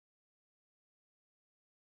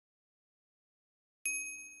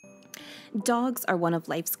Dogs are one of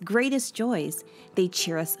life's greatest joys. They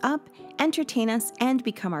cheer us up, entertain us, and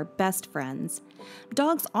become our best friends.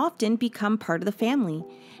 Dogs often become part of the family.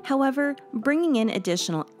 However, bringing in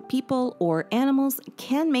additional people or animals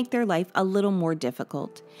can make their life a little more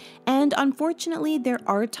difficult. And unfortunately, there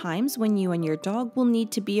are times when you and your dog will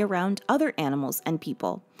need to be around other animals and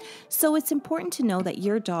people. So it's important to know that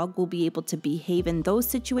your dog will be able to behave in those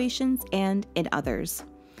situations and in others.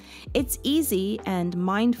 It's easy and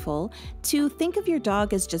mindful to think of your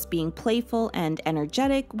dog as just being playful and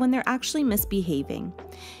energetic when they're actually misbehaving.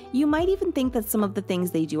 You might even think that some of the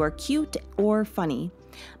things they do are cute or funny,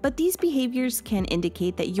 but these behaviors can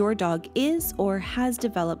indicate that your dog is or has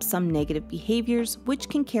developed some negative behaviors which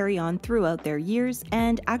can carry on throughout their years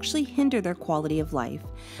and actually hinder their quality of life.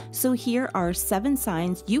 So here are 7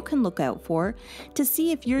 signs you can look out for to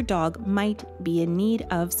see if your dog might be in need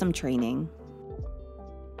of some training.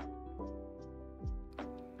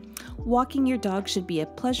 Walking your dog should be a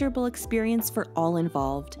pleasurable experience for all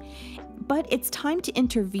involved. But it's time to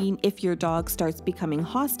intervene if your dog starts becoming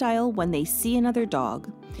hostile when they see another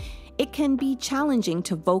dog. It can be challenging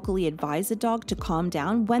to vocally advise a dog to calm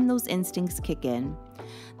down when those instincts kick in.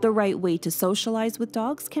 The right way to socialize with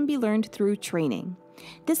dogs can be learned through training.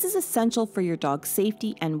 This is essential for your dog's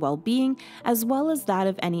safety and well-being, as well as that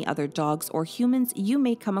of any other dogs or humans you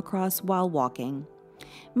may come across while walking.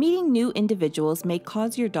 Meeting new individuals may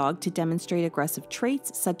cause your dog to demonstrate aggressive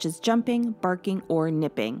traits such as jumping, barking, or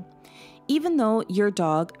nipping. Even though your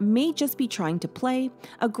dog may just be trying to play,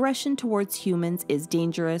 aggression towards humans is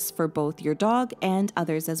dangerous for both your dog and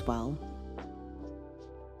others as well.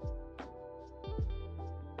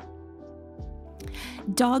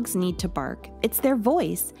 Dogs need to bark. It's their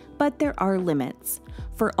voice, but there are limits.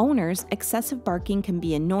 For owners, excessive barking can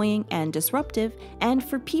be annoying and disruptive, and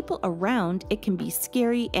for people around, it can be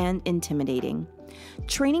scary and intimidating.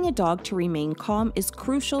 Training a dog to remain calm is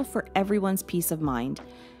crucial for everyone's peace of mind.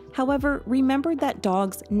 However, remember that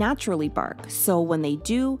dogs naturally bark, so when they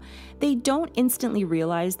do, they don't instantly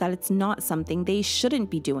realize that it's not something they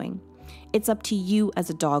shouldn't be doing. It's up to you as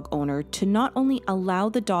a dog owner to not only allow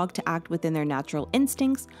the dog to act within their natural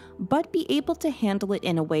instincts, but be able to handle it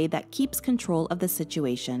in a way that keeps control of the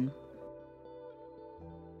situation.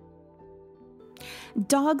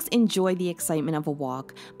 Dogs enjoy the excitement of a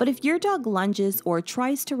walk, but if your dog lunges or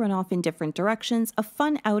tries to run off in different directions, a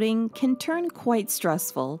fun outing can turn quite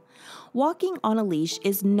stressful. Walking on a leash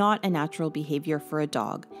is not a natural behavior for a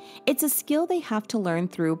dog. It's a skill they have to learn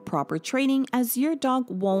through proper training, as your dog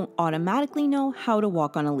won't automatically know how to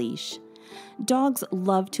walk on a leash. Dogs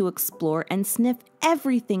love to explore and sniff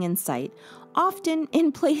everything in sight, often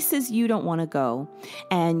in places you don't want to go.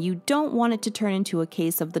 And you don't want it to turn into a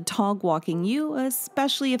case of the dog walking you,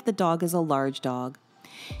 especially if the dog is a large dog.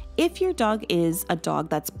 If your dog is a dog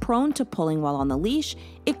that's prone to pulling while on the leash,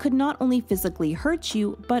 it could not only physically hurt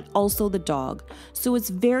you, but also the dog. So it's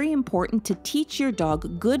very important to teach your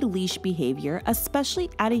dog good leash behavior, especially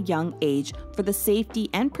at a young age, for the safety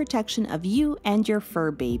and protection of you and your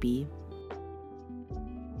fur baby.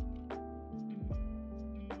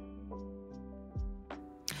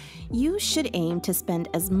 You should aim to spend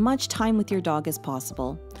as much time with your dog as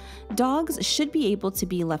possible. Dogs should be able to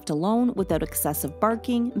be left alone without excessive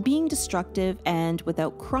barking, being destructive, and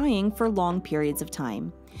without crying for long periods of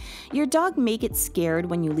time. Your dog may get scared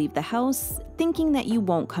when you leave the house, thinking that you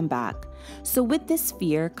won't come back. So with this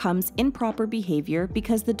fear comes improper behavior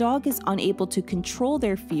because the dog is unable to control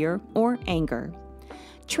their fear or anger.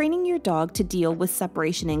 Training your dog to deal with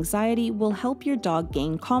separation anxiety will help your dog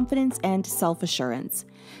gain confidence and self-assurance.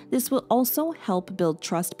 This will also help build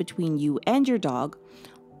trust between you and your dog,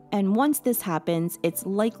 and once this happens, it's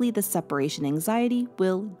likely the separation anxiety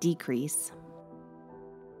will decrease.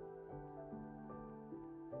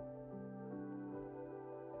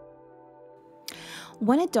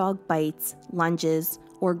 When a dog bites, lunges,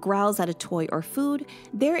 or growls at a toy or food,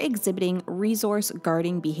 they're exhibiting resource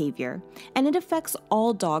guarding behavior, and it affects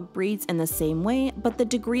all dog breeds in the same way, but the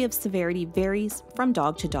degree of severity varies from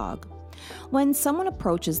dog to dog. When someone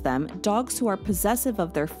approaches them, dogs who are possessive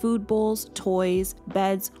of their food bowls, toys,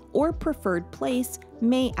 beds, or preferred place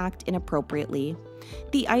may act inappropriately.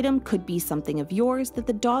 The item could be something of yours that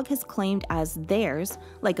the dog has claimed as theirs,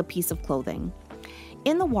 like a piece of clothing.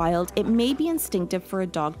 In the wild, it may be instinctive for a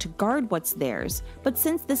dog to guard what's theirs, but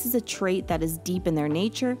since this is a trait that is deep in their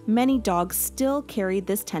nature, many dogs still carry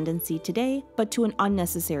this tendency today, but to an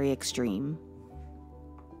unnecessary extreme.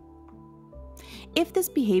 If this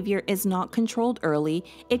behavior is not controlled early,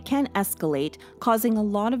 it can escalate, causing a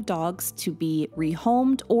lot of dogs to be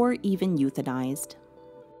rehomed or even euthanized.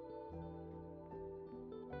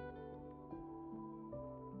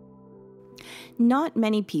 Not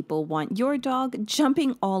many people want your dog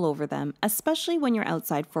jumping all over them, especially when you're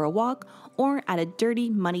outside for a walk or at a dirty,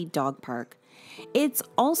 muddy dog park. It's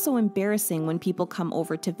also embarrassing when people come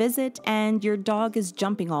over to visit and your dog is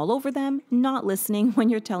jumping all over them, not listening when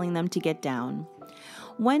you're telling them to get down.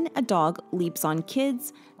 When a dog leaps on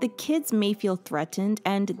kids, the kids may feel threatened,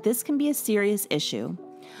 and this can be a serious issue.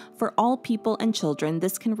 For all people and children,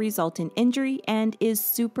 this can result in injury and is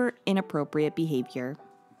super inappropriate behavior.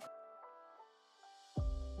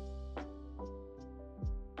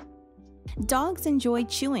 Dogs enjoy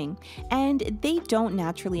chewing, and they don't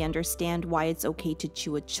naturally understand why it's okay to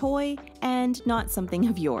chew a toy and not something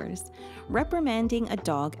of yours. Reprimanding a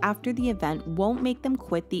dog after the event won't make them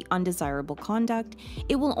quit the undesirable conduct,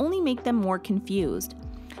 it will only make them more confused.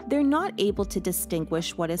 They're not able to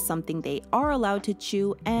distinguish what is something they are allowed to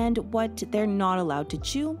chew and what they're not allowed to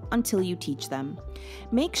chew until you teach them.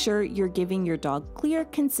 Make sure you're giving your dog clear,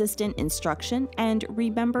 consistent instruction, and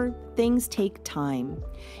remember, things take time.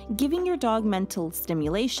 Giving your dog mental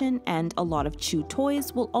stimulation and a lot of chew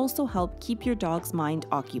toys will also help keep your dog's mind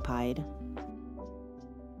occupied.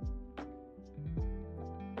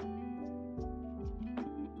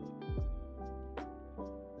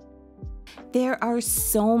 There are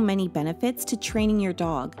so many benefits to training your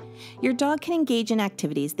dog. Your dog can engage in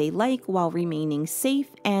activities they like while remaining safe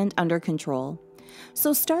and under control.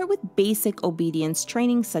 So start with basic obedience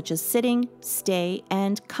training such as sitting, stay,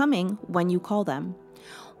 and coming when you call them.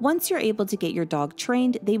 Once you're able to get your dog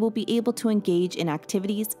trained, they will be able to engage in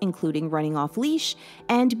activities including running off leash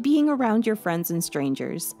and being around your friends and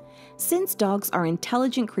strangers. Since dogs are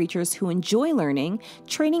intelligent creatures who enjoy learning,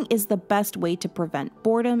 training is the best way to prevent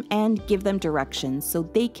boredom and give them direction so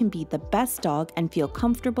they can be the best dog and feel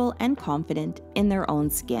comfortable and confident in their own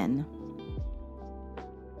skin.